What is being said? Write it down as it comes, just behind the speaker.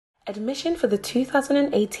Admission for the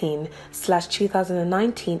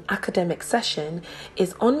 2018/2019 academic session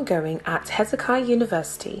is ongoing at Hezekiah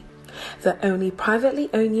University, the only privately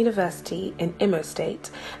owned university in Imo State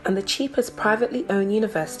and the cheapest privately owned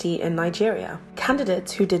university in Nigeria.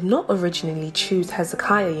 Candidates who did not originally choose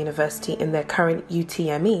Hezekiah University in their current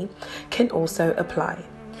UTME can also apply.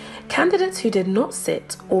 Candidates who did not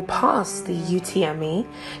sit or pass the UTME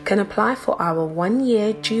can apply for our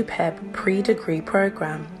one-year JUPEB pre-degree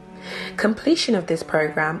program. Completion of this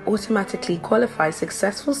program automatically qualifies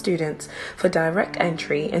successful students for direct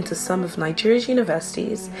entry into some of Nigeria's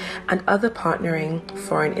universities and other partnering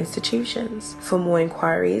foreign institutions. For more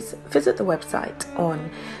inquiries, visit the website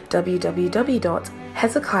on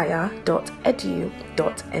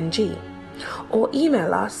www.hezekiah.edu.ng or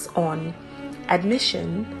email us on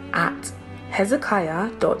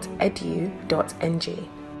admission@hezekiah.edu.ng.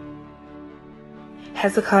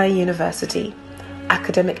 Hezekiah University.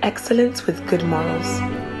 Academic excellence with good morals.